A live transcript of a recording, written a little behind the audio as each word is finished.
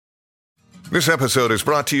This episode is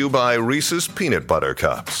brought to you by Reese's Peanut Butter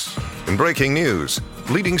Cups. In breaking news,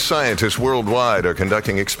 leading scientists worldwide are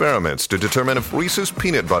conducting experiments to determine if Reese's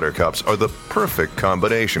Peanut Butter Cups are the perfect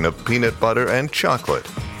combination of peanut butter and chocolate.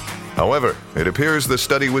 However, it appears the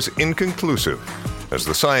study was inconclusive, as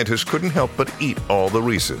the scientists couldn't help but eat all the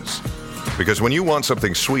Reese's. Because when you want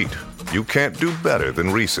something sweet, you can't do better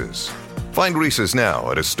than Reese's. Find Reese's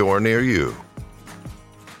now at a store near you.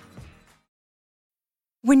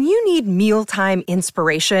 When you need mealtime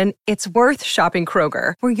inspiration, it's worth shopping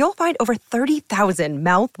Kroger, where you'll find over 30,000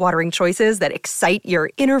 mouth-watering choices that excite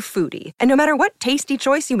your inner foodie. And no matter what tasty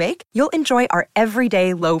choice you make, you'll enjoy our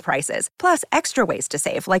everyday low prices, plus extra ways to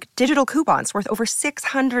save, like digital coupons worth over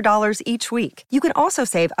 $600 each week. You can also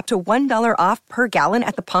save up to $1 off per gallon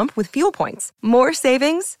at the pump with fuel points. More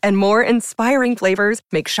savings and more inspiring flavors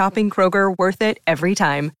make shopping Kroger worth it every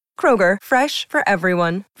time. Kroger, fresh for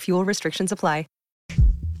everyone. Fuel restrictions apply.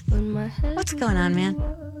 What's going on, man?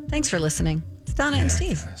 Thanks for listening. It's Donna and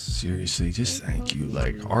Steve. Seriously, just thank you.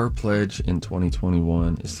 Like, our pledge in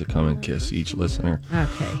 2021 is to come and kiss each listener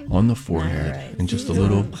on the forehead. And just a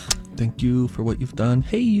little thank you for what you've done.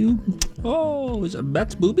 Hey, you. Oh,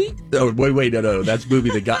 that's Booby? Oh, wait, no. That's Booby,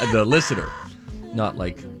 the guy, the listener. Not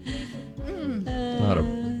like, not a,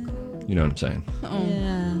 you know what I'm saying? Oh.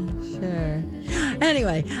 Yeah, sure.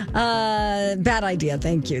 Anyway, bad idea.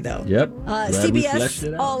 Thank you, though. Yep.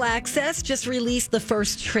 CBS All Access just released the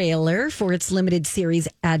first trailer for its limited series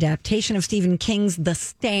adaptation of Stephen King's The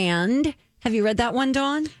Stand. Have you read that one,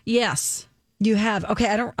 Dawn? Yes. You have?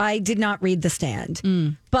 Okay, I did not read The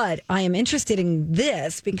Stand, but I am interested in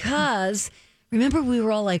this because remember we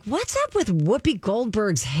were all like, what's up with Whoopi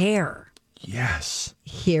Goldberg's hair? Yes.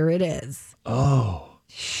 Here it is. Oh.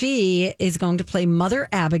 She is going to play Mother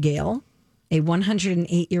Abigail, a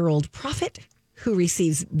 108-year-old prophet who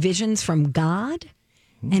receives visions from God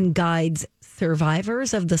and guides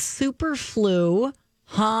survivors of the super flu.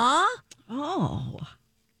 Huh? Oh.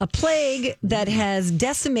 A plague that has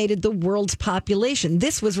decimated the world's population.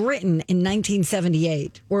 This was written in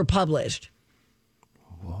 1978 or published.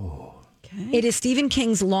 Whoa. Okay. It is Stephen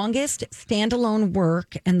King's longest standalone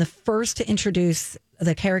work and the first to introduce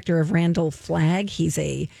the character of Randall Flagg. He's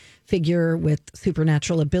a figure with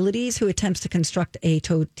supernatural abilities who attempts to construct a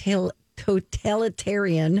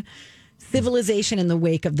totalitarian civilization in the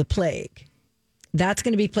wake of the plague. That's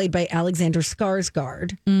going to be played by Alexander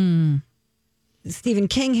Skarsgård. Stephen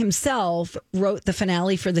King himself wrote the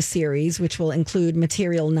finale for the series, which will include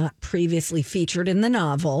material not previously featured in the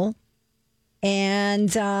novel.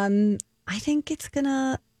 And I think it's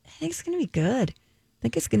gonna be good.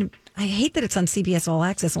 I hate that it's on CBS All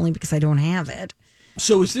Access only because I don't have it.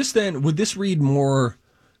 So is this then, would this read more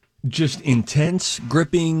just intense,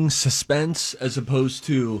 gripping suspense as opposed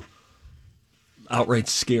to outright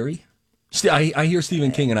scary? I hear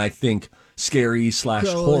Stephen King and I think scary /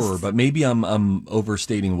 horror, but maybe I'm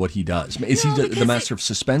overstating what he does. Is he the master of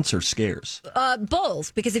suspense or scares?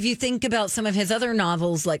 Both, because if you think about some of his other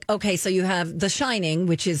novels, like, okay, so you have The Shining,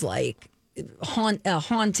 which is like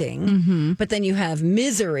haunting, but then you have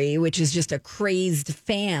Misery, which is just a crazed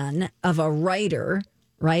fan of a writer,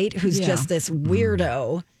 right? Who's just this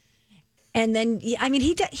weirdo. And then, I mean,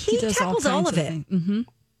 he tackles all of it.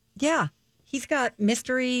 Yeah. He's got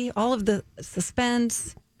mystery, all of the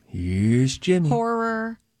suspense. Here's Jimmy.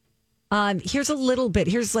 Horror. Here's a little bit.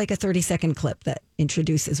 Here's like a 30-second clip that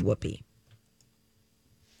introduces Whoopi.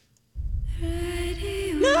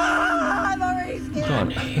 No, I'm already scared. My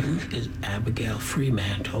name is Abigail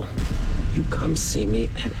Fremantle. You come see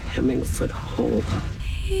me at Hemmingford Hall.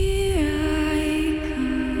 Here I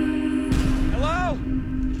come. Hello?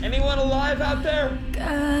 Anyone alive out there?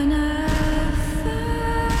 Gonna fight.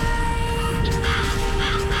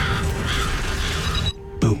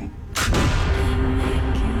 Boom.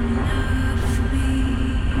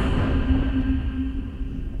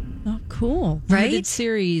 Oh, cool. Right? Limited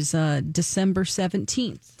series, December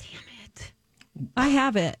 17th. Damn it. I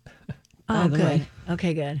have it. Oh, good.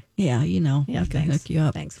 Okay, good. Yeah, you know. Yeah, I can thanks. hook you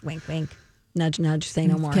up. Thanks. Wink, wink. Nudge, nudge. Say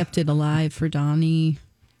no more. Kept it alive for Donnie,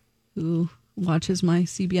 who watches my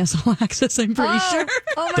CBS All Access, I'm pretty sure.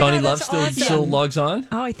 Oh my Donnie God, Love that's still awesome. logs on?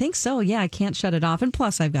 Oh, I think so. Yeah, I can't shut it off. And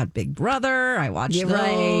plus, I've got Big Brother. I watch You're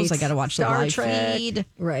those. right. I got to watch the Star live Trek. feed.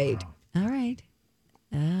 Right. All right.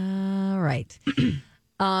 All right.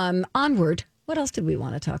 Onward. What else did we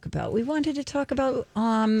want to talk about? We wanted to talk about,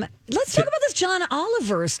 let's talk about this John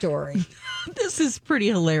Oliver story. This is pretty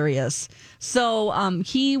hilarious. So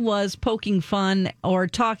he was poking fun or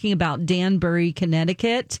talking about Danbury,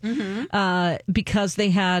 Connecticut, because they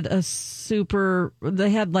had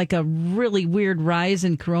like a really weird rise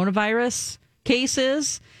in coronavirus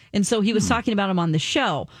cases. And so he was talking about him on the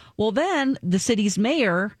show. Well, then the city's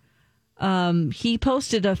mayor, he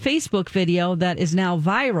posted a Facebook video that is now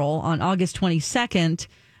viral on August 22nd,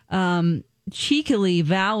 cheekily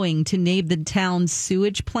vowing to name the town's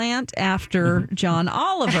sewage plant after John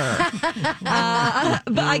Oliver.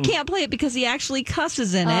 But I can't play it because he actually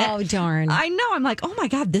cusses in it. Oh, darn. I know. I'm like, oh my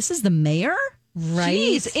God, this is the mayor? Right.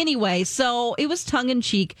 Jeez. Anyway, so it was tongue in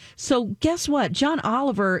cheek. So guess what? John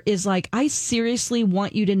Oliver is like, I seriously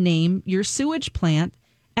want you to name your sewage plant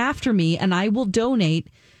after me, and I will donate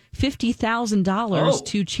 $50,000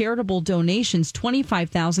 to charitable donations,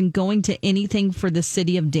 $25,000 going to anything for the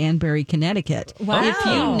city of Danbury, Connecticut. Wow. If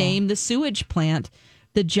you name the sewage plant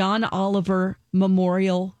the John Oliver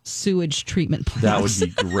Memorial Sewage Treatment Plant. That would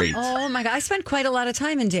be great. Oh my God. I spent quite a lot of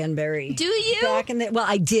time in Danbury. Do you? Well,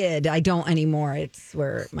 I did. I don't anymore. It's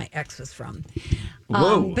where my ex was from.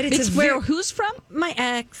 Whoa. But It's where who's from? my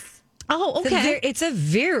ex. Oh, okay. It's a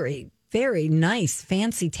very, very nice,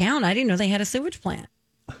 fancy town. I didn't know they had a sewage plant.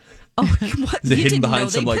 Oh, what? They're You hidden didn't know behind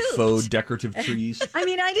they some like pooped. faux decorative trees. I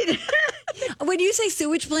mean, I didn't. When you say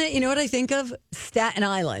sewage plant, you know what I think of? Staten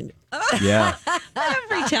Island. Yeah.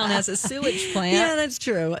 Every town has a sewage plant. Yeah, that's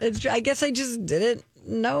true. It's true. I guess I just didn't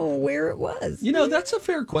know where it was. You know, that's a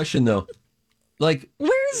fair question though. Like,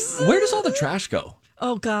 where does all the trash go?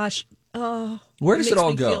 Oh gosh. Oh, Where does it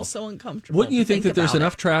all makes me go? Feel so uncomfortable. Wouldn't you to think that there's about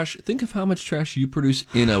enough trash? Think of how much trash you produce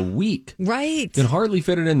in a week. Right. Can hardly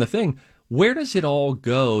fit it in the thing. Where does it all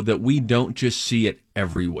go that we don't just see it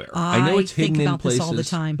everywhere? I know it's think hidden in about this places all the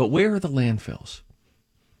time. but where are the landfills?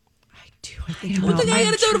 I do. I think know. about What the I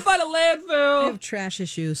got to do to find a I landfill. have trash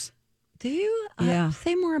issues. Do you? Yeah.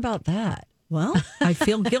 Say more about that. Well, I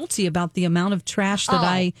feel guilty about the amount of trash that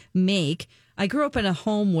I make. I grew up in a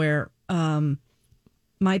home where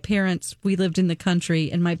my parents, we lived in the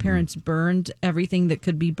country, and my parents burned everything that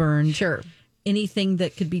could be burned. Sure. Anything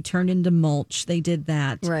that could be turned into mulch, they did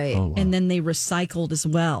that. Right. Oh, wow. And then they recycled as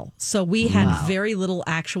well. So we had very little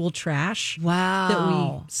actual trash.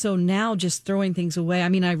 Wow. So now just throwing things away. I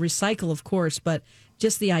mean, I recycle, of course, but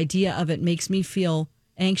just the idea of it makes me feel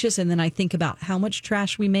anxious. And then I think about how much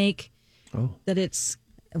trash we make. That it's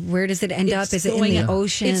Where does it end up? it's Is it in going the out-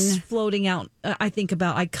 ocean? It's floating out. I think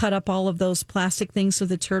about I cut up all of those plastic things so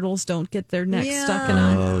the turtles don't get their necks stuck in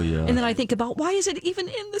them. Oh, yeah. And then I think about why is it even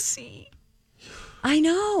in the sea? I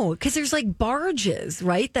know, because there's like barges,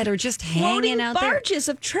 right, that are just hanging Floating out barges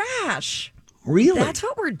of trash. Really? there. That's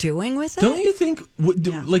what we're doing with it. Don't you think?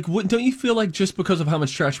 Don't you feel like just because of how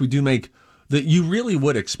much trash we do make, that you really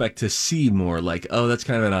would expect to see more? Like, oh, that's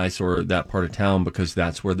kind of an eyesore, that part of town, because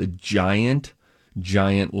that's where the giant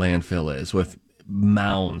landfill is with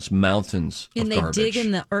mountains And of they garbage. dig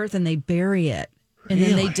in the earth and they bury it. And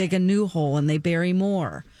then they Really? dig a new hole and they bury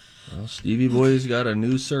more. Well, Stevie Boy's got a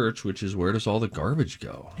new search, which is where does all the garbage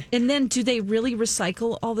go? And then do they really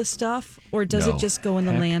recycle all the stuff or does it No. just go in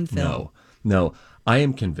the Heck landfill? No. I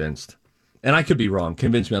am convinced, and I could be wrong.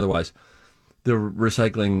 Convince me otherwise. The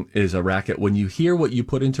recycling is a racket. When you hear what you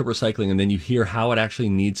put into recycling and then you hear how it actually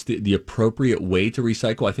needs the appropriate way to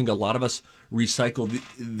recycle, I think a lot of us recycle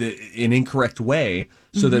an incorrect way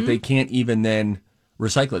so that they can't even then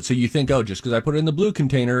recycle it. So you think, oh, just because I put it in the blue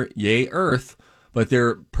container, yay, earth. But there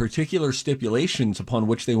are particular stipulations upon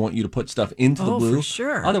which they want you to put stuff into the Oh, blue. for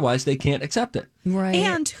sure. Otherwise, they can't accept it. Right.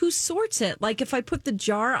 And who sorts it? Like if I put the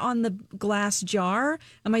jar on the glass jar,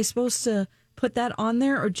 am I supposed to put that on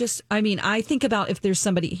there or just, I mean, I think about if there's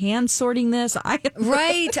somebody hand sorting this.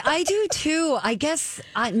 Right, I do too. I guess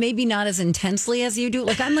maybe not as intensely as you do.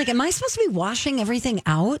 Like I'm like, am I supposed to be washing everything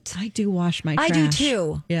out? I do wash my trash. I do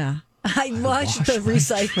too. Yeah. I wash the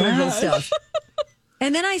recyclable stuff.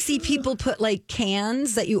 And then I see people put like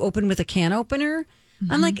cans that you open with a can opener.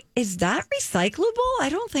 I'm like, is that recyclable? I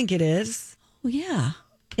don't think it is. Oh, yeah.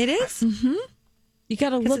 It is? You got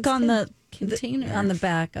to look it's on thin. the container. On the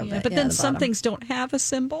back of Yeah, it. but yeah, then the some bottom. things don't have a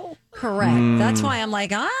symbol. Correct. That's why I'm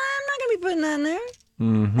like, I'm not going to be putting that in there.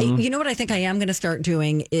 You know what I think I am going to start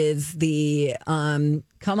doing is the,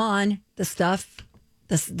 come on, the stuff,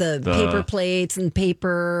 the paper plates and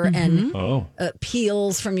paper and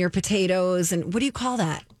peels from your potatoes. And what do you call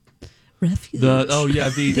that? Refuge. The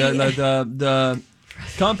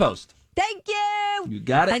compost. Thank you. You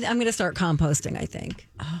got it. I'm going to start composting, I think.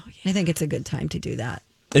 Oh, yeah. I think it's a good time to do that.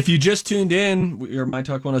 If you just tuned in, we're My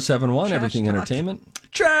Talk 1071, Everything Entertainment.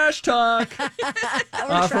 Trash Talk.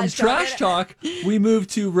 From Trash Talk, we move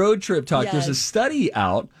to Road Trip Talk. Yes. There's a study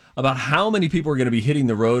out about how many people are going to be hitting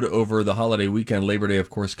the road over the holiday weekend. Labor Day, of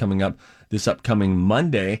course, coming up this upcoming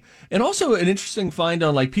Monday. And also an interesting find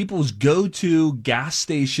on like people's go-to gas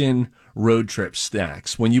station road trip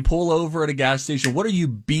snacks. When you pull over at a gas station, what are you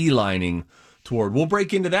beelining toward. We'll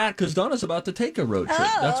break into that because Donna's about to take a road trip.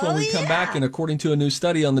 That's when we come back, and according to a new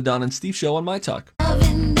study on the Don and Steve Show on My Talk.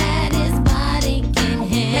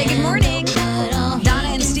 Hey, good morning. Donna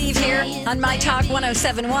and Steve here on My Talk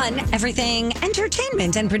 107.1, Everything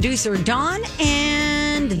Entertainment, and producer Dawn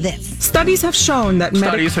and this. Studies have shown that the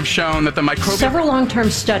microbial... Several long-term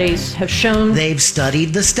studies have shown... They've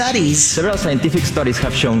studied the studies. Several scientific studies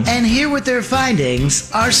have shown... And here with their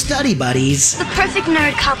findings are study buddies. The perfect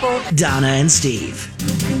nerd couple. Donna and Steve.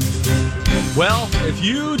 Well, if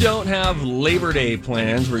you don't have Labor Day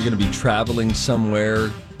plans where you're going to be traveling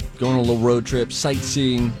somewhere, going on a little road trip,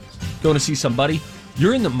 sightseeing, going to see somebody,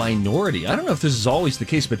 you're in the minority. I don't know if this is always the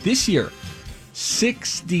case, but this year,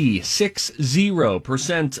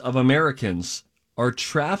 60% of Americans are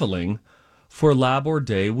traveling for Labor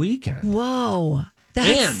Day weekend. Whoa.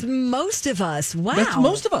 That's most of us. Wow. That's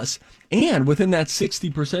most of us. And within that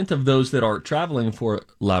 60% of those that are traveling for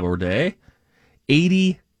Labor Day,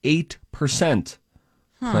 88%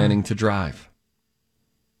 planning to drive.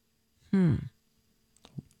 A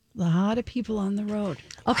lot of people on the road.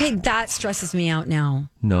 Okay, that stresses me out now.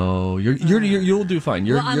 No, you'll do fine.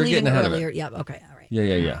 You're I'm getting ahead of it. Yep. Okay. All right.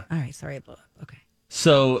 Yeah. All right. Sorry. Okay.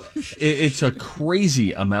 So it's a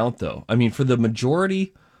crazy amount, though. I mean, for the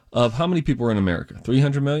majority of how many people are in America?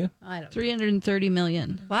 300 million? I don't know. 330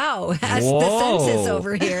 million. Wow. That's the census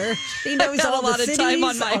over here. He knows got all a lot the of cities, time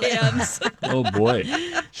on my hands. Oh, boy.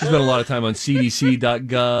 She spent a lot of time on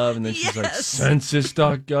CDC.gov, and then she's like,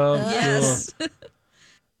 census.gov. Yes.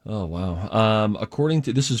 Oh, wow. According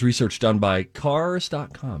to, this is research done by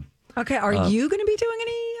cars.com. Okay. Are you going to be doing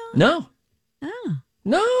any? No. Oh.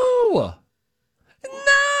 No.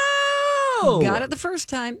 Got it the first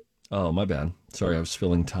time. Oh, my bad. Sorry, I was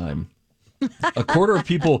filling time. A quarter of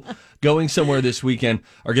people going somewhere this weekend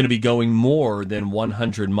are going to be going more than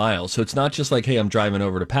 100 miles. So it's not just like, hey, I'm driving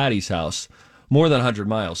over to Patty's house. More than 100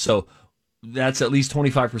 miles. So that's at least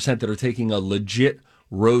 25% that are taking a legit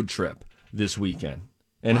road trip this weekend.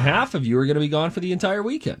 And half of you are going to be gone for the entire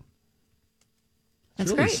weekend.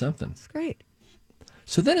 That's really great. Something. That's great.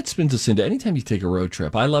 So then it spins us into anytime you take a road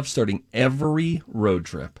trip. I love starting every road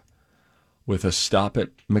trip with a stop at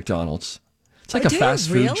McDonald's. It's like a fast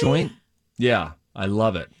food joint. Yeah, I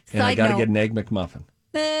love it. And I got to get an Egg McMuffin.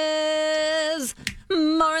 There's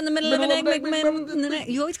more in the middle of an Egg McMuffin.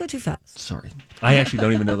 You always go too fast. Sorry. I actually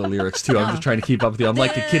don't even know the lyrics, too. I'm just trying to keep up with you. I'm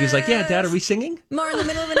like the kid who's like, yeah, Dad, are we singing? More in the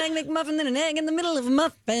middle of an Egg McMuffin than an egg in the middle of a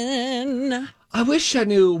muffin. I wish I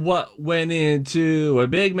knew what went into a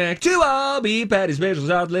Big Mac. 2 all beef patties, special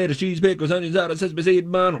sauce, lettuce, cheese, pickles, onions, out of sesame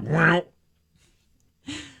seed bun. Wow.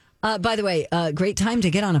 By the way, great time to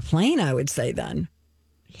get on a plane, I would say then.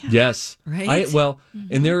 Yeah. Yes. Right?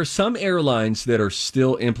 And there are some airlines that are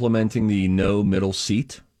still implementing the no middle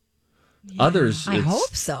seat. Yeah. Others, I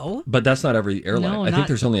hope so. But that's not every airline. No, I think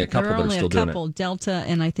there's only a couple that are still doing it. Delta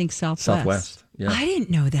and I think Southwest. Southwest. Yeah. I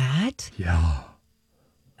didn't know that. Yeah.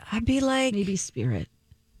 I'd be like, maybe Spirit.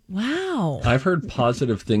 Wow. I've heard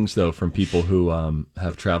positive things though from people who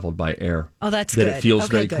have traveled by air. Oh, that's that good. It feels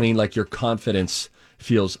very clean, like your confidence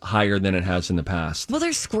feels higher than it has in the past. Well,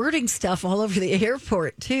 they're squirting stuff all over the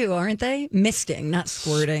airport too, aren't they? Misting, not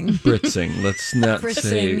squirting. Spritzing. Let's not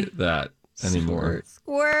say that anymore.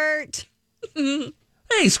 Squirt.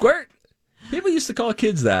 Hey, squirt. People used to call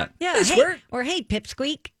kids that. Yeah. Hey, squirt. Or hey,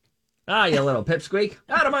 pipsqueak. Ah, you little pipsqueak.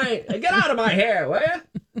 Get out of my hair, will you?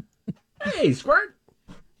 Hey, squirt.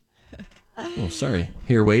 Oh, sorry.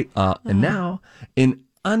 Here, wait. And now, an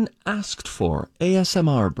unasked for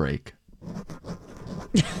ASMR break.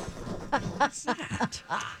 What's that?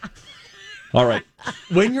 All right.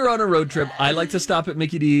 When you're on a road trip, I like to stop at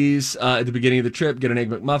Mickey D's at the beginning of the trip, get an Egg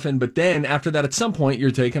McMuffin. But then after that, at some point,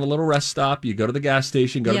 you're taking a little rest stop. You go to the gas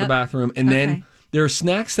station, go to the bathroom. And then there are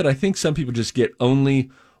snacks that I think some people just get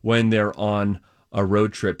only when they're on a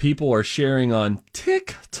road trip. People are sharing on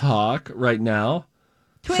TikTok right now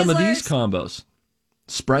some of these combos.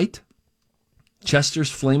 Sprite,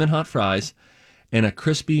 Chester's Flamin' Hot Fries, and a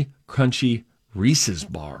crispy, crunchy Reese's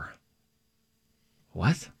bar.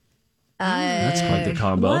 What? That's quite the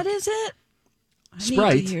combo. What is it?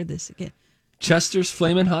 Sprite. I need to hear this again. Chester's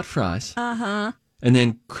Flamin' Hot Fries. Uh-huh. And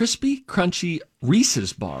then crispy, crunchy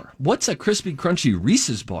Reese's bar. What's a crispy, crunchy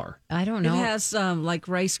Reese's bar? I don't know. It has like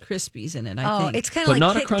Rice Krispies in it, I think. It's kind But of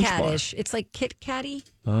not like a Kit Crunch Kat-ish. It's like Kit Kat-y,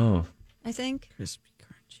 Oh. I think. Crispy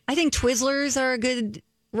Crunch. I think Twizzlers are a good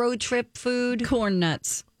road trip food. Corn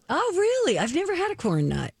nuts. Oh, really? I've never had a corn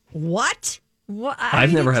nut. What? What?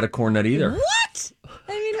 I've never had a corn nut either. What?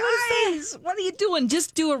 I mean, what is that? What are you doing?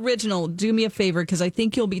 Just do original. Do me a favor, because I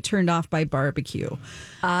think you'll be turned off by barbecue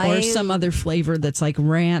or some other flavor that's like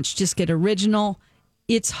ranch. Just get original.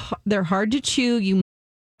 they're hard to chew. You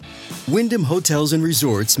Wyndham Hotels and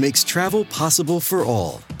Resorts makes travel possible for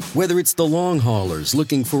all. Whether it's the long haulers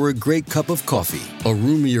looking for a great cup of coffee, a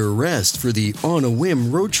roomier rest for the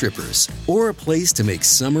on-a-whim road trippers, or a place to make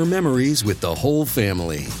summer memories with the whole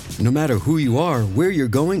family. No matter who you are, where you're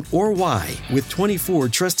going, or why, with 24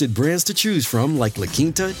 trusted brands to choose from like La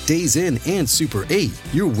Quinta, Days Inn, and Super 8,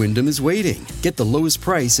 your Wyndham is waiting. Get the lowest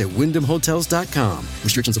price at WyndhamHotels.com.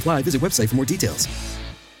 Restrictions apply. Visit website for more details.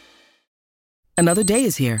 Another day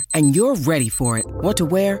is here, and you're ready for it. What to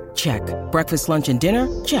wear? Check. Breakfast, lunch, and dinner?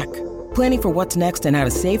 Check. Planning for what's next and how to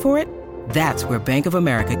save for it? That's where Bank of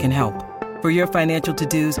America can help. For your financial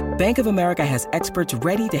to-dos, Bank of America has experts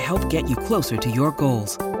ready to help get you closer to your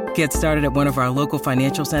goals. Get started at one of our local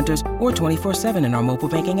financial centers or 24/7 in our mobile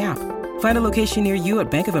banking app. Find a location near you at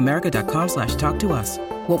bankofamerica.com/talktous.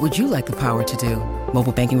 What would you like the power to do?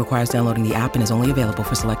 Mobile banking requires downloading the app and is only available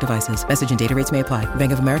for select devices. Message and data rates may apply.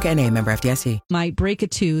 Bank of America N.A., member FDIC. might break a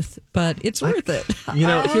tooth, but it's worth it.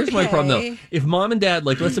 Here's my problem, though. If mom and dad,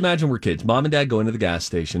 let's imagine we're kids. Mom and dad go into the gas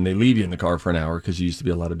station. They leave you in the car for an hour because you used to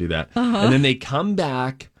be allowed to do that. And then they come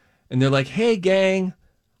back and they're like, hey, gang,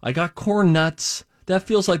 I got corn nuts. That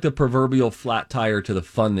feels like the proverbial flat tire to the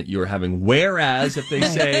fun that you're having. Whereas if they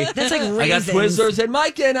say, That's like I got raisins. Twizzlers and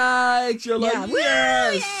Mike and Ike's, you're like, yes.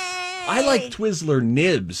 Yay! I like Twizzler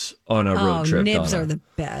nibs on a road trip. Nibs Donna. are the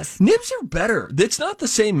best. Nibs are better. It's not the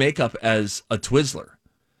same makeup as a Twizzler.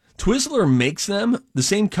 Twizzler makes them, the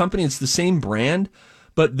same company, it's the same brand,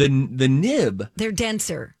 but the nib They're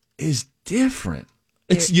denser. is different.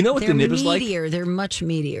 You know what the nib is like? They're much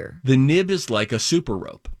meatier. The nib is like a super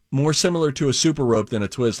rope, more similar to a super rope than a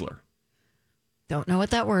Twizzler. Don't know what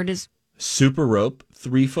that word is. Super rope,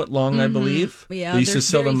 3 foot long, I believe. Yeah, they used to they're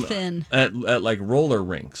sell very them thin. at like roller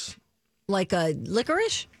rinks. Like a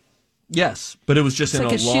licorice? Yes, but it was just in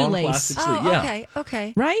like a a long shoelace. plastic sleeve. Yeah.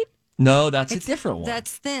 Okay. Right? No, that's a different one.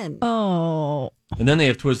 That's thin. Oh. And then they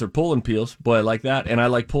have Twizzler pull and peels. Boy, I like that. And I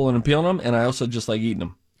like pulling and peeling them. And I also just like eating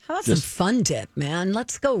them. How about some fun dip, man?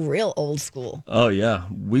 Let's go real old school. Oh, yeah.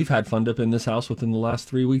 We've had fun dip in this house within the last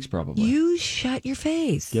 3 weeks, probably. You shut your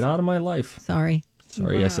face. Get out of my life. Sorry.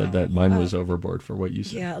 Sorry, I said that. Mine was overboard for what you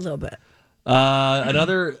said. Yeah, a little bit.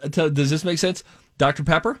 Does this make sense? Dr.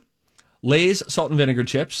 Pepper, Lay's salt and vinegar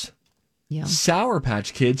chips, Sour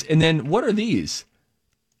Patch Kids, and then what are these?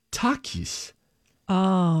 Takis.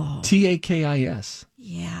 Oh. Takis.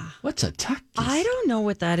 Yeah. What's a Takis? I don't know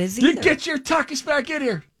what that is You either. get your Takis back in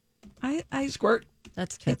here. I Squirt.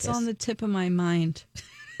 That's It's on the tip of my mind.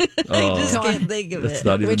 Oh, I just can't think of that's it.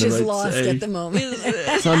 not even Which the is right lost say. at the moment.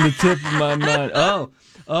 It's on the tip of my mind. Oh,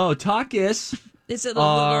 Takis Is it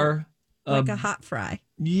are like a hot fry?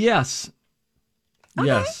 Yes. Okay,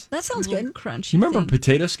 Yes. that sounds good. Crunchy. You remember thing.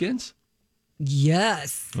 potato skins?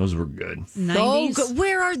 Yes. Those were good. 90s? So good.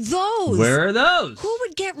 Where are those? Where are those? Who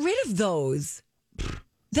would get rid of those?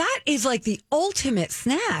 That is like the ultimate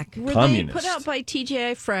snack. Were Communist. they put out by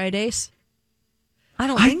TGI Fridays? I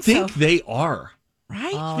don't I think, think so. they are.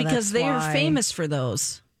 Right? Oh, because that's they are why. famous for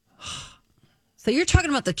those. So you're talking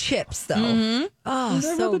about the chips, though. Mm-hmm. Oh,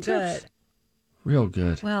 They're so the good. chips. Real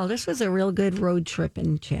good. Well, this was a real good road trip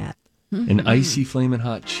and chat. And icy flaming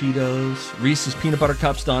hot Cheetos. Reese's peanut butter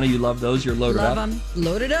cups. Donna, you love those. You're loaded Love up. them.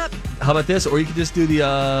 Load it up. How about this? Or you could just do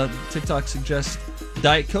the TikTok suggest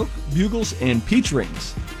Diet Coke, Bugles, and peach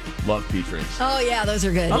rings. Love peach rings. Oh, yeah, those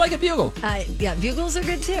are good. I like a bugle. Yeah, bugles are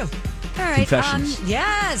good, too. All right. Confessions.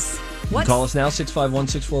 Yes. You can call us now,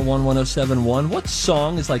 651-641-1071. What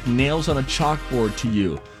song is like nails on a chalkboard to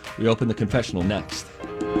you? We open the confessional next.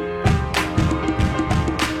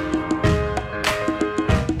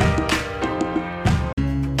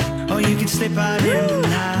 Oh, you can slip out in the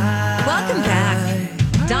night. Welcome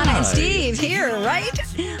back. Donna and Steve here, right?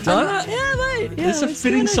 Donna? Yeah, right. Yeah, It's a what's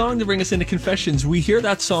fitting going on? song to bring us into confessions. We hear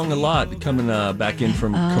that song a lot coming back in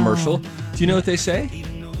from commercial. Do you know what they say?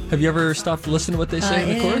 Have you ever stopped to listen to what they say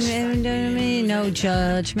in the chorus? No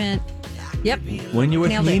judgment. Yep. When you're with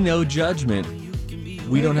Nailed me, it. no judgment.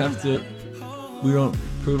 We don't have to. We don't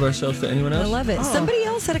prove ourselves to anyone I else. love it. Oh. Somebody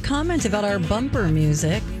else had a comment about our bumper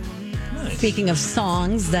music. Nice. Speaking of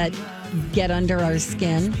songs that get under our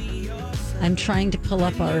skin, I'm trying to pull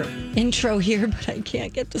up our intro here, but I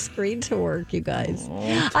can't get the screen to work, you guys.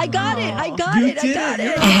 I got it. I got You it. I did got it.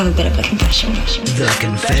 it. I have a bit of a confession. The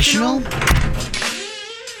confessional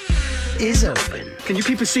is open. Can you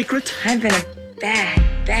keep a secret? I've been a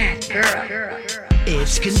bad girl.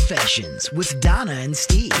 It's Confessions with Donna and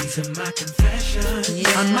Steve.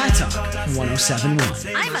 On My Talk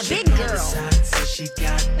 1071. I'm a big girl.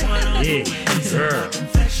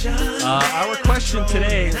 Our question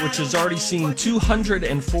today, which has already seen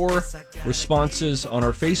 204 responses on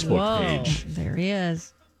our Facebook page. There he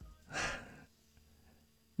is.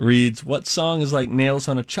 Reads, what song is like nails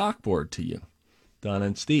on a chalkboard to you? Donna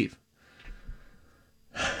and Steve.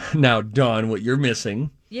 Now, Dawn, what you're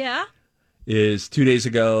missing is 2 days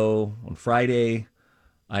ago on Friday,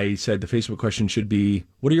 I said the Facebook question should be,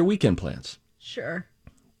 what are your weekend plans? Sure.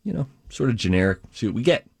 You know, sort of generic, see what we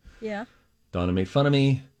get. Yeah. Donna made fun of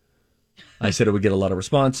me. I said it would get a lot of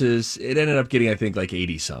responses. It ended up getting, I think, like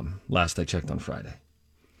 80-some last I checked on Friday.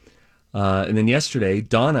 And then yesterday,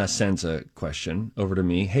 Donna sends a question over to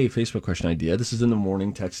me. Hey, Facebook question idea. This is in the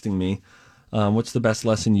morning, texting me. What's the best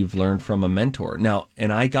lesson you've learned from a mentor? Now,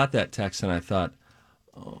 and I got that text and I thought,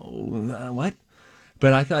 what?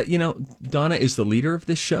 But I thought, Donna is the leader of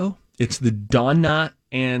this show. It's the Donna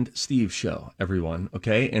and Steve show, everyone.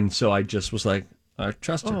 Okay. And so I just was like, I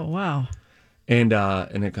trust her. Oh, wow. And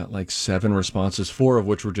it got like 7 responses, 4 of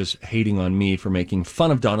which were just hating on me for making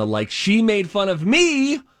fun of Donna like she made fun of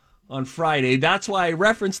me on Friday. That's why I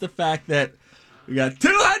referenced the fact that we got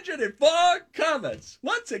 204 comments.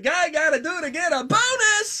 What's a guy got to do to get a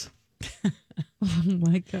bonus? Oh,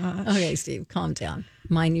 my gosh. Okay, Steve, calm down.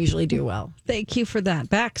 Mine usually do well. Thank you for that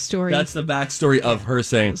backstory. That's the backstory of her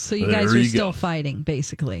saying, so you guys are still fighting,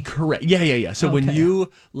 basically. Correct. Yeah. So when you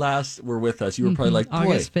last were with us, you were probably like, boy,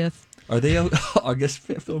 August 5th. Are they August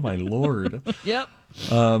 5th? Oh, my Lord. Yep.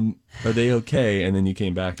 Are they okay? And then you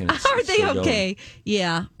came back and it's are they still okay? Going.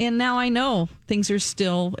 Yeah. And now I know things are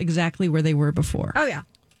still exactly where they were before. Oh, yeah.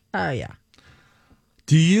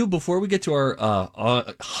 Do you, before we get to our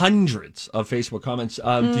hundreds of Facebook comments,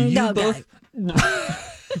 do you both...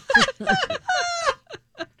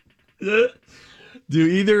 Do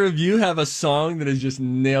either of you have a song that is just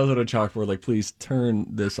nailed on a chalkboard? Like, please turn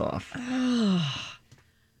this off.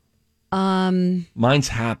 Mine's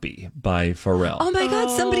Happy by Pharrell. Oh my God,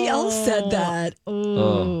 somebody else said that.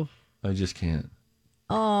 Oh, I just can't.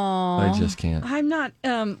 Oh, I just can't. I'm not,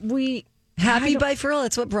 Happy by Pharrell.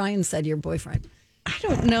 That's what Brian said, your boyfriend. I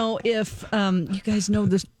don't know if you guys know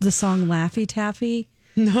the song Laffy Taffy.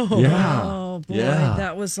 No. Yeah. Oh, boy. Yeah.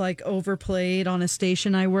 That was like overplayed on a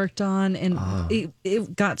station I worked on, and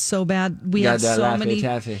it got so bad. We had so many.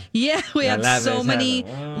 Taffy. Yeah, we had so many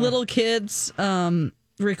little kids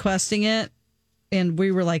requesting it, and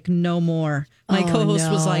we were like, no more. My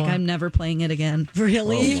co-host was like, I'm never playing it again.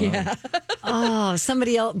 Really? Yeah.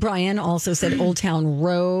 Somebody else, Brian, also said Old Town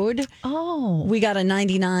Road. Oh. We got a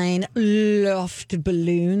 99 Loft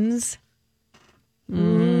Balloons.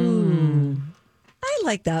 I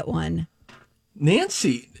like that one.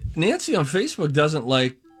 Nancy on Facebook doesn't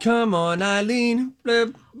like, come on, Eileen.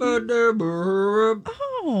 Oh,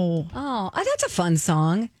 that's a fun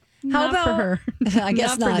song. How about for her? I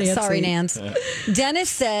guess not. Nancy. Sorry, Nance.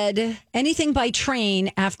 Dennis said anything by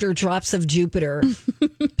Train after Drops of Jupiter.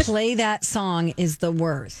 Play that song is the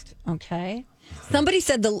worst. Okay. Somebody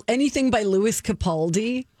said anything by Louis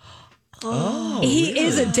Capaldi. Oh, he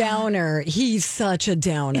is a downer. He's such a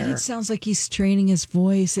downer. And it sounds like he's straining his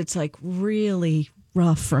voice. It's like really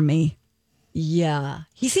rough for me. Yeah.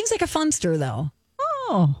 He seems like a funster, though.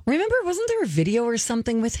 Oh. Remember, wasn't there a video or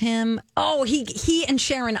something with him? Oh, he and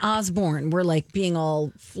Sharon Osbourne were like being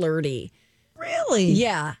all flirty. Really?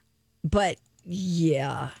 Yeah. But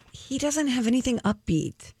yeah, he doesn't have anything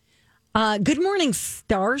upbeat. Good morning,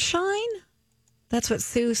 Starshine. That's what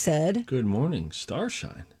Sue said. Good morning,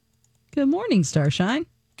 Starshine. Good morning, Starshine.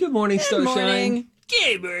 Good morning, Starshine. Morning.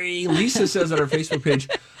 Good morning. Lisa says on our Facebook page,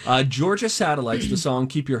 Georgia Satellites, the song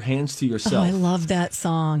Keep Your Hands to Yourself. Oh, I love that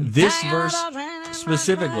song. This verse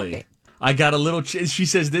specifically, I got a little, she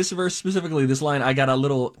says this verse specifically, this line, I got a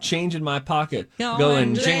little change in my pocket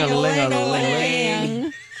going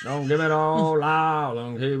ching-a-ling-a-ling-a-ling. Don't give it all loud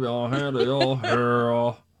and keep your hand to your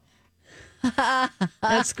hair.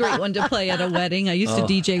 That's a great one to play at a wedding. I used to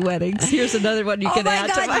DJ weddings. Here's another one you can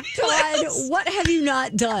add to my list. What have you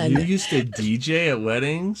not done? You used to DJ at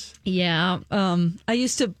weddings? Yeah. I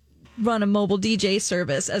used to run a mobile DJ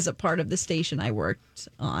service as a part of the station I worked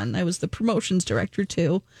on. I was the promotions director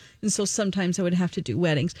too. And so sometimes I would have to do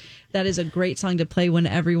weddings. That is a great song to play when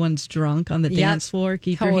everyone's drunk on the dance floor.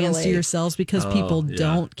 Keep your hands to yourselves because people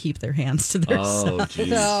don't keep their hands to themselves.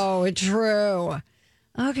 So true.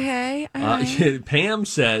 Okay. Right. Pam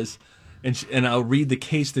says, and I'll read the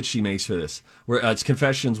case that she makes for this, where it's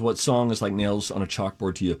Confessions, what song is like nails on a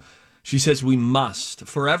chalkboard to you? She says, we must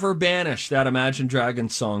forever banish that Imagine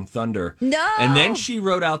Dragons song, Thunder. No! And then she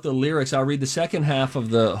wrote out the lyrics. I'll read the second half of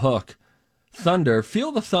the hook. Thunder,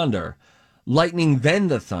 feel the thunder. Lightning, then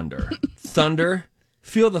the thunder. Thunder,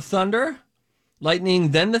 feel the thunder. Lightning,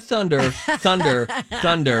 then the thunder. Thunder,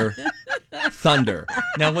 thunder. thunder.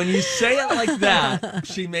 Now, when you say it like that,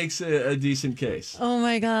 she makes a decent case. Oh,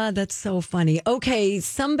 my God. That's so funny. Okay.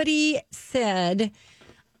 Somebody said,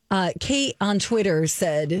 Kate on Twitter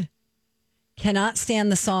said, cannot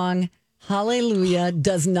stand the song Hallelujah,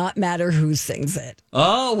 does not matter who sings it.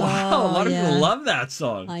 Oh, wow. A lot of people love that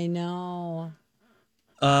song. I know.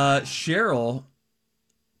 Cheryl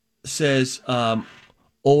says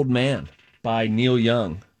Old Man by Neil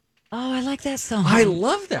Young. Oh, I like that song. I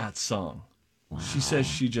love that song. Wow. She says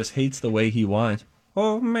she just hates the way he whines.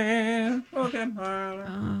 Oh, man. Okay. Oh,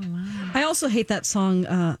 wow. I also hate that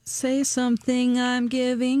song, Say Something, I'm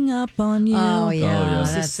Giving Up on You. Oh, yeah.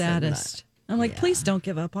 It's the saddest. I'm like, please don't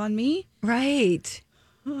give up on me. Right.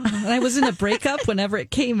 And I was in a breakup whenever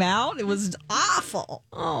it came out. It was awful.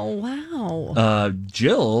 Oh, wow.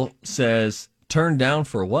 Jill says, turn down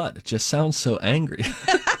for what? It just sounds so angry.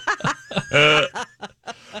 Turn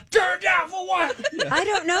down for what? Yeah. I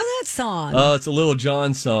don't know that song. Oh, it's a Little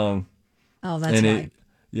John song. Oh, that's right.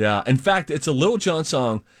 Yeah. In fact, it's a Little John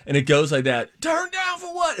song, and it goes like that. Turn down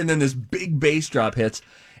for what? And then this big bass drop hits.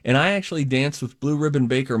 And I actually danced with Blue Ribbon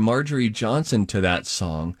Baker Marjorie Johnson to that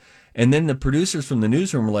song. And then the producers from the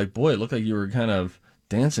newsroom were like, boy, it looked like you were kind of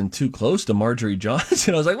dancing too close to Marjorie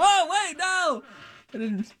Johnson. I was like, whoa, wait, no. I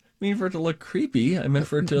didn't mean for it to look creepy. I meant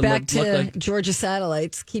for it to look like Georgia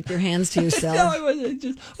Satellites. Keep your hands to yourself. No,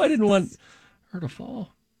 I didn't want her to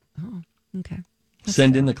fall. Oh, okay.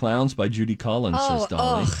 Send in the Clowns by Judy Collins, says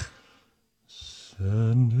Dolly.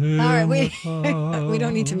 All right, we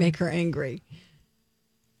don't need to make her angry.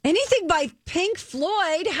 Anything by Pink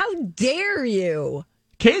Floyd? How dare you?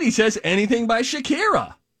 Katie says anything by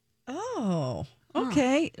Shakira. Oh,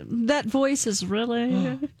 okay. That voice is really...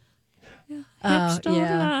 Hips don't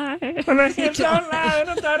lie. Hips don't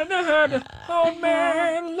lie. Oh,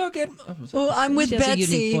 man, look at... Oh, I'm with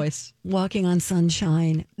Betsy walking on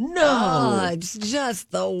sunshine. No. Oh, it's just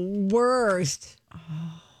the worst.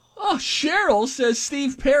 Oh, Cheryl says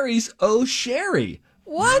Steve Perry's Oh, Sherry.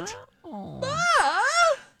 What? Oh.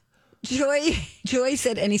 Joy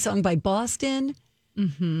said any song by Boston.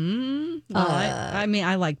 Mm-hmm. Well,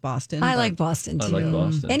 I like Boston. I like Boston, too. I like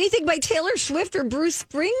Boston. Anything by Taylor Swift or Bruce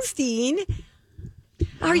Springsteen.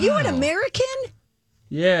 Are you an American?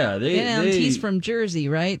 Yeah. He's from Jersey,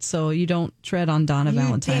 right? So you don't tread on Donna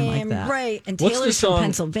Valentine like that. Right. And Taylor's from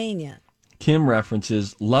Pennsylvania. Kim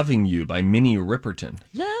references Loving You by Minnie Riperton.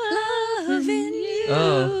 Loving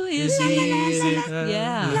you is easy.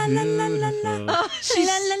 Yeah. Oh, she's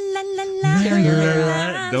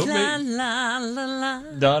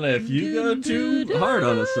Donna, if you go too hard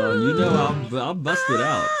on a song, you know I'll bust it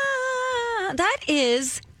out. That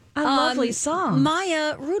is a lovely song.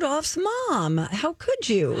 Maya Rudolph's mom. How could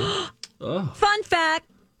you? Fun fact.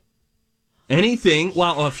 Anything.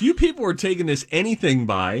 Wow, a few people were taking this anything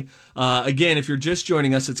by. Again, if you're just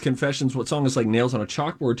joining us, it's Confessions. What song is like nails on a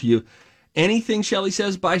chalkboard to you? Anything, Shelley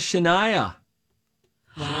says, by Shania.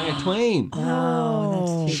 Shania Twain.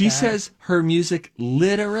 Oh, she says her music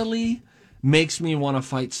literally makes me want to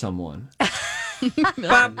fight someone. And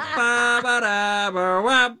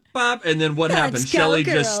then what happens? Shelley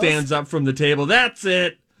just stands up from the table. That's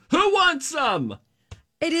it. Who wants some?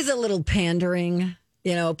 It is a little pandering,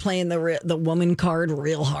 playing the woman card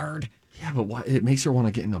real hard. Yeah, but it makes her want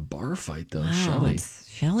to get in a bar fight, though, wow,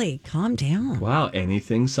 Shelley, calm down. Wow,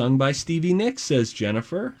 anything sung by Stevie Nicks, says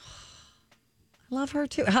Jennifer. I love her,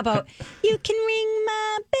 too. How about, you can ring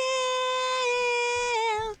my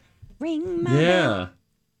bell, ring my bell.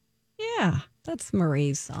 Yeah, that's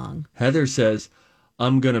Marie's song. Heather says,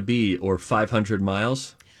 I'm gonna be, or 500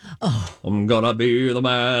 Miles. Oh. I'm gonna be the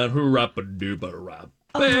man who rap-a-doo-ba-rap.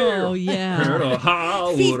 Oh, yeah.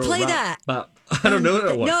 See, play that. I don't know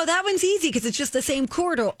that one. No, that one's easy because it's just the same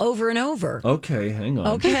chord over and over. Okay, hang on.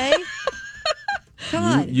 Okay. Come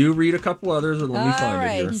on. You read a couple others and let me find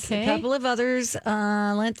it here. Okay. A couple of others.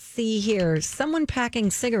 Let's see here. Someone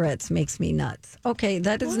packing cigarettes makes me nuts. Okay,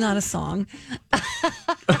 that is not a song.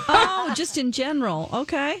 Oh, just in general.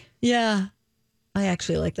 Okay. Yeah. I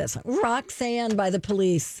actually like that song. Roxanne by the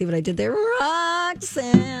Police. See what I did there?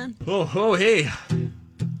 Roxanne. Oh, hey.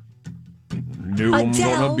 I'm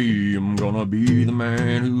gonna be the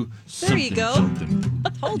man who. There you go.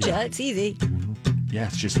 Told you, it's easy. Yeah,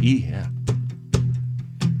 it's just E. Yeah.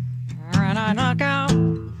 When I knock out.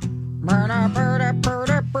 And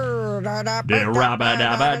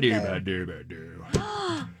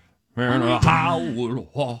a howl,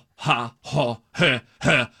 ha, ha, ha,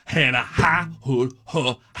 ha, and a howl,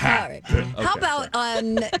 ha, ha. Right. How about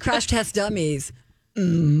on Crash Test Dummies?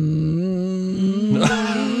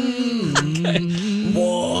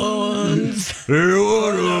 Once there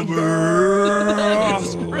was a girl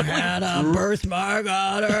who had a mark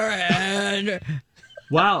on her head.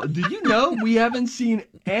 Wow. Do you know we haven't seen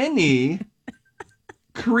any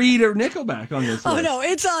Creed or Nickelback on this list? Oh, no,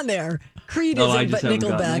 it's on there. Creed isn't, but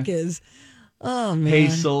Nickelback is. Oh, man. Hey,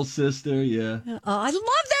 Soul Sister, yeah. Oh, I love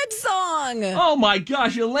that song. Oh, my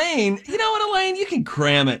gosh, Elaine. You know what, Elaine? You can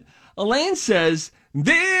cram it. Elaine says,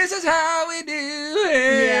 this is how we do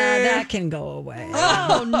it. Yeah, that can go away.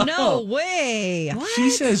 Oh, no way. What?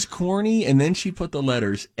 She says corny, and then she put the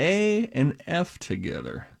letters A and F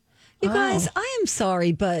together. You guys, I am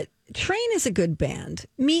sorry, but Train is a good band.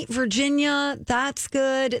 Meet Virginia, that's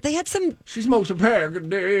good. They had some... She smokes a pack a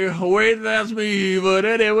day. Wait, that's me, but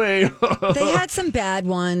anyway. They had some bad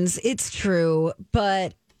ones, it's true,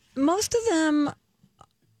 but most of them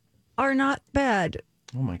are not bad.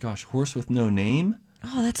 Oh my gosh, Horse with No Name?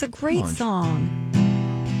 Oh, that's a great song.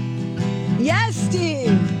 Yes,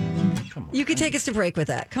 Steve! You could take us to break with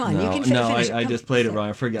that. Come on, you can finish. I just played it wrong.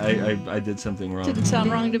 I forgot. I did something wrong. Didn't sound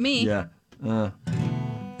wrong to me. Yeah. A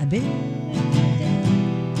bit.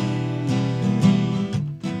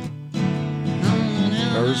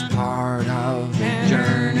 First part of the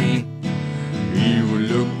journey, you were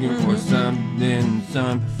looking for something.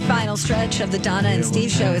 Final stretch of the Donna and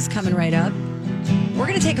Steve show is coming right up. We're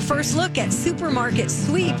going to take a first look at Supermarket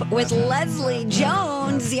Sweep with Leslie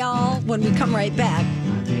Jones, y'all, when we come right back.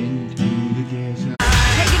 Hey,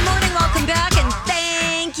 good morning. Welcome back. And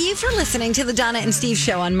thank you for listening to the Donna and Steve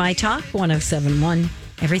show on My Talk 107.1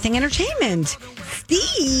 Everything Entertainment.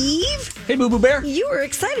 Steve. Hey, Boo Boo Bear. You were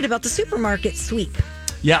excited about the Supermarket Sweep.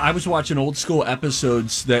 Yeah, I was watching old school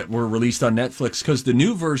episodes that were released on Netflix because the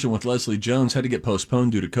new version with Leslie Jones had to get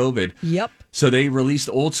postponed due to COVID. Yep. So they released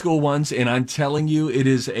old school ones, and I'm telling you, it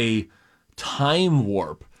is a time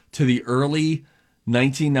warp to the early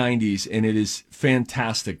 1990s, and it is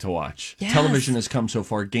fantastic to watch. Yes. Television has come so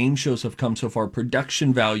far. Game shows have come so far.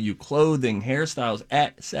 Production value, clothing, hairstyles,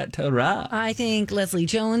 etc. I think Leslie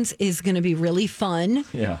Jones is going to be really fun.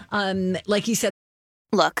 Yeah. Like you said.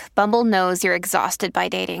 Look, Bumble knows you're exhausted by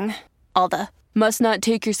dating. All the must not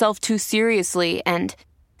take yourself too seriously and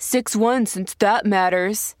 6'1" since that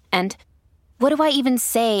matters. And what do I even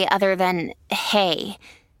say other than hey?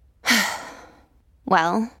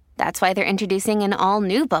 Well, that's why they're introducing an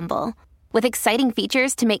all-new Bumble with exciting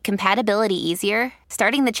features to make compatibility easier,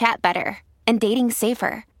 starting the chat better, and dating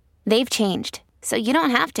safer. They've changed, so you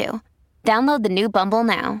don't have to. Download the new Bumble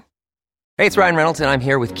now. Hey, it's Ryan Reynolds, and I'm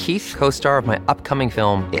here with Keith, co-star of my upcoming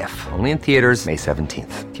film, If, only in theaters May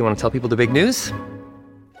 17th. Do you want to tell people the big news?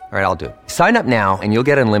 All right, I'll do it. Sign up now and you'll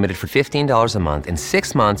get unlimited for $15 a month and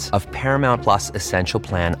 6 months of Paramount Plus Essential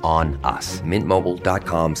Plan on us.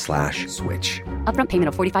 MintMobile.com/switch. Upfront payment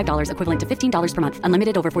of $45 equivalent to $15 per month.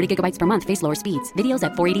 Unlimited over 40 gigabytes per month. Face lower speeds. Videos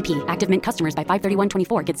at 480p. Active Mint customers by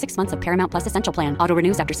 531.24 get 6 months of Paramount Plus Essential Plan. Auto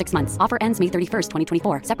renews after 6 months. Offer ends May 31st,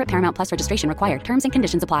 2024. Separate Paramount Plus registration required. Terms and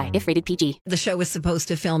conditions apply if rated PG. The show was supposed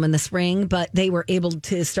to film in the spring, but they were able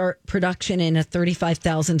to start production in a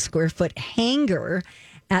 35,000 square foot hangar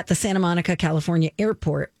at the Santa Monica, California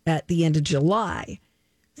airport at the end of July.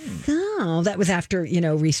 So that was after,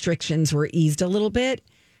 restrictions were eased a little bit.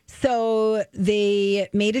 So they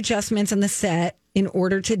made adjustments in the set in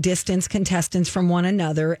order to distance contestants from one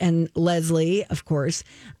another. And Leslie, of course,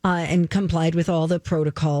 and complied with all the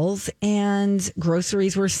protocols. And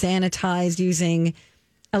groceries were sanitized using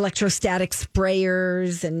electrostatic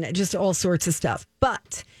sprayers and just all sorts of stuff.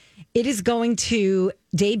 But it is going to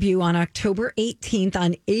debut on October 18th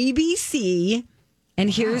on ABC. And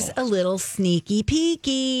here's a little sneaky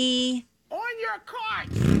peeky. On your cart.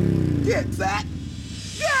 Get that.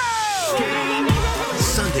 Go!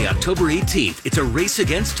 Sunday, October 18th, it's a race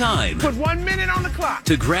against time. Put 1 minute on the clock.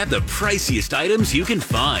 To grab the priciest items you can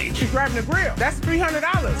find. She's grabbing the grill. That's $300.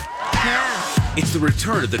 Yeah. It's the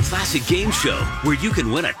return of the classic game show where you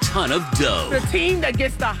can win a ton of dough. The team that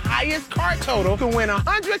gets the highest cart total can win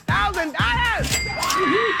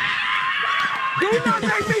 $100,000. Do not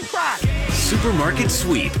make me cry. Supermarket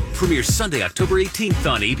Sweep premieres Sunday, October 18th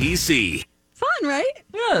on ABC. Fun, right?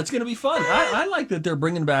 Yeah, it's going to be fun. I like that they're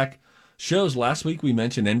bringing back shows. Last week we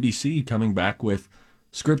mentioned NBC coming back with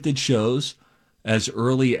scripted shows as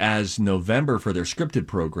early as November for their scripted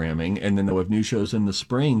programming, and then they'll have new shows in the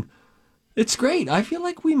spring. It's great. I feel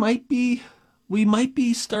like we might be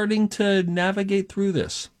starting to navigate through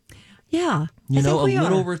this. Yeah. A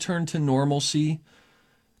little return to normalcy.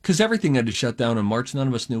 Because everything had to shut down in March. None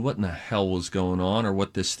of us knew what in the hell was going on or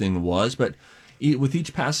what this thing was. But with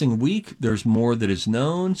each passing week, there's more that is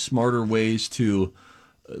known, smarter ways to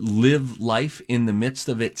live life in the midst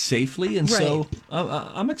of it safely. And so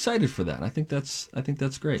I'm excited for that. I think that's great. I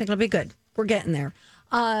think it'll be good. We're getting there.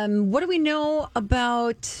 What do we know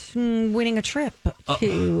about winning a trip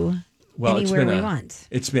to anywhere we want?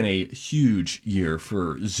 It's been a huge year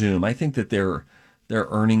for Zoom. I think that their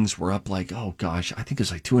earnings were up like, oh gosh, I think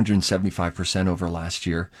it's like 275% over last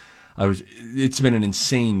year. It's been an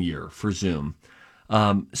insane year for Zoom.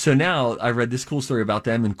 So now I read this cool story about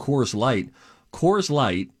them and Coors Light. Coors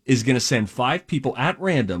Light is going to send 5 people at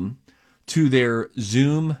random to their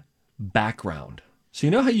Zoom background. So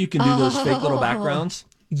you know how you can do those fake little backgrounds?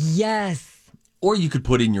 Yes. Or you could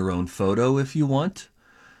put in your own photo if you want.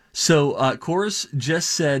 So Coors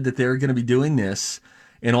just said that they're going to be doing this,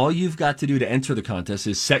 and all you've got to do to enter the contest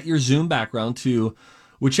is set your Zoom background to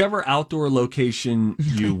whichever outdoor location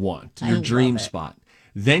you want, your dream spot.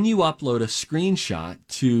 Then you upload a screenshot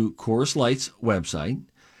to Coors Light's website,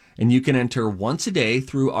 and you can enter once a day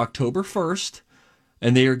through October 1st,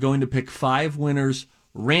 and they are going to pick 5 winners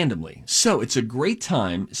randomly. So it's a great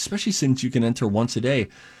time, especially since you can enter once a day,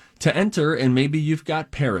 to enter, and maybe you've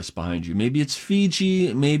got Paris behind you. Maybe it's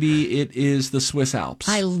Fiji. Maybe it is the Swiss Alps.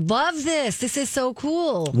 I love this. This is so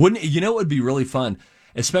cool. Wouldn't you know? It would be really fun,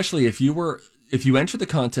 especially if you entered the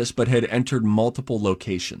contest but had entered multiple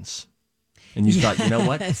locations, and you thought, you know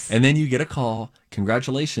what? And then you get a call.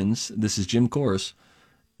 Congratulations, this is Jim Coors.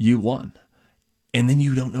 You won. And then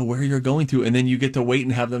you don't know where you're going to, and then you get to wait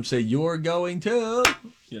and have them say, you're going to,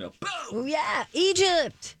 boom. Oh, yeah,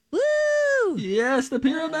 Egypt. Woo! Yes, the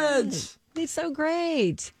pyramids. It's so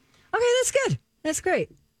great. Okay, that's good. That's great.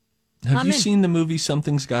 Have you seen the movie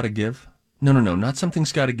Something's Gotta Give? No, not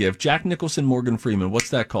Something's Gotta Give. Jack Nicholson, Morgan Freeman. What's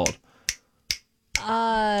that called?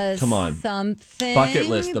 Come on. Something. Bucket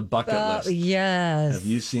list, the bucket list. Yes. Have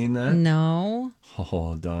you seen that? No.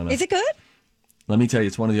 Oh, Donna. Is it good? Let me tell you,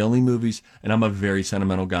 it's one of the only movies, and I'm a very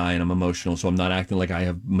sentimental guy, and I'm emotional, so I'm not acting like I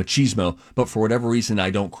have machismo, but for whatever reason, I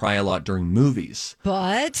don't cry a lot during movies.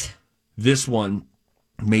 But? This one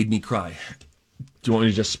made me cry. Do you want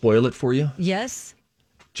me to just spoil it for you? Yes.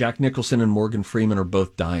 Jack Nicholson and Morgan Freeman are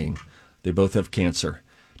both dying. They both have cancer.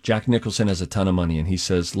 Jack Nicholson has a ton of money, and he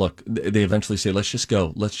says, look, they eventually say, let's just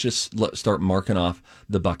go. Let's just start marking off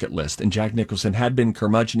the bucket list. And Jack Nicholson had been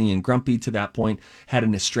curmudgeon-y and grumpy to that point, had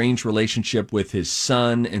an estranged relationship with his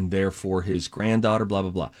son and therefore his granddaughter, blah, blah,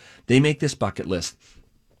 blah. They make this bucket list.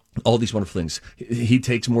 All these wonderful things. He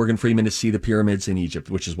takes Morgan Freeman to see the pyramids in Egypt,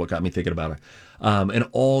 which is what got me thinking about it. And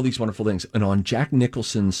all these wonderful things. And on Jack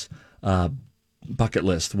Nicholson's bucket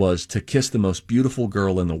list was to kiss the most beautiful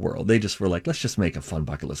girl in the world. They just were like, let's just make a fun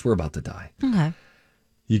bucket list. We're about to die. Okay.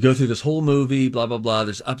 You go through this whole movie, blah, blah, blah.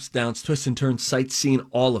 There's ups, downs, twists and turns, sightseeing,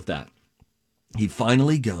 all of that. He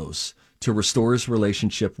finally goes to restore his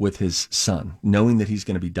relationship with his son, knowing that he's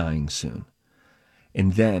going to be dying soon.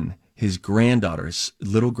 And then his granddaughter, his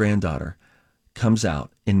little granddaughter, comes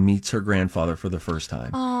out and meets her grandfather for the first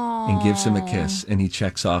time. Aww. And gives him a kiss. And he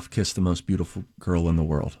checks off, kiss the most beautiful girl in the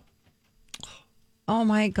world. Oh,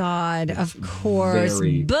 my God. Of course.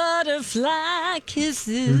 Butterfly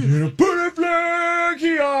kisses. Butterfly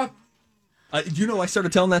kiss. I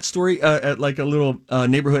started telling that story at like a little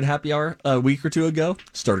neighborhood happy hour a week or two ago.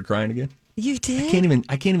 Started crying again. You did?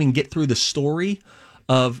 I can't even get through the story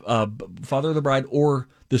of Father of the Bride or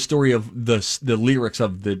the story of the lyrics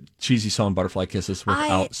of the cheesy song Butterfly Kisses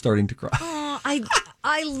without starting to cry. Oh,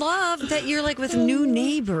 I love that you're like with new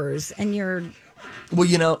neighbors and you're...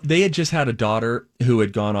 Well, they had just had a daughter who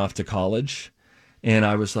had gone off to college, and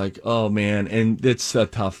I was like, oh, man, and it's a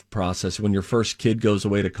tough process. When your first kid goes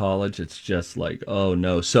away to college, it's just like, oh,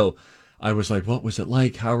 no. So I was like, what was it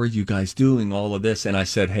like? How are you guys doing all of this? And I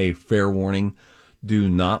said, hey, fair warning, do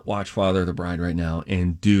not watch Father of the Bride right now,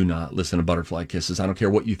 and do not listen to Butterfly Kisses. I don't care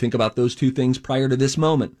what you think about those two things prior to this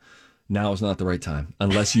moment. Now is not the right time,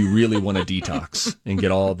 unless you really want to detox and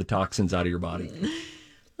get all the toxins out of your body.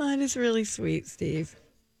 That is really sweet, Steve.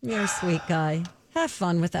 You're a sweet guy. Have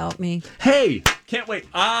fun without me. Hey, can't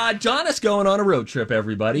wait. Donna's going on a road trip,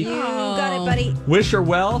 everybody. You got it, buddy. Wish her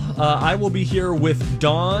well. I will be here with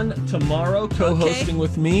Dawn tomorrow, co-hosting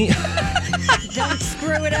with me. Don't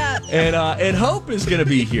screw it up. And Hope is going to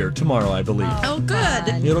be here tomorrow, I believe. Oh,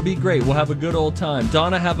 good. It'll be great. We'll have a good old time.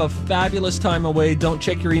 Donna, have a fabulous time away. Don't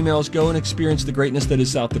check your emails. Go and experience the greatness that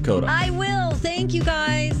is South Dakota. I will. Thank you,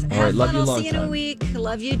 guys. All right, love you long I'll see you in a week.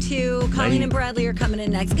 Love you, too. Colleen and Bradley are coming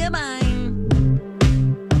in next. Goodbye.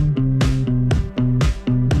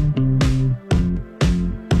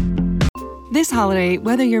 This holiday,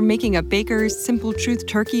 whether you're making a Baker's Simple Truth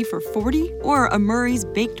turkey for 40 or a Murray's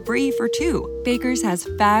Baked Brie for 2, Baker's has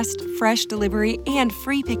fast, fresh delivery and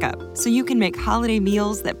free pickup, so you can make holiday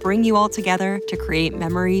meals that bring you all together to create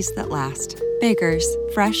memories that last. Baker's,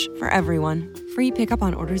 fresh for everyone. Free pickup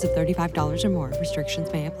on orders of $35 or more.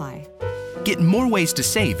 Restrictions may apply. Get more ways to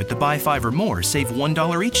save at the Buy 5 or More Save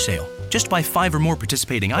 $1 each sale. Just buy 5 or more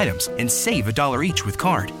participating items and save $1 each with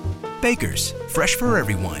card. Baker's, fresh for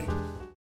everyone.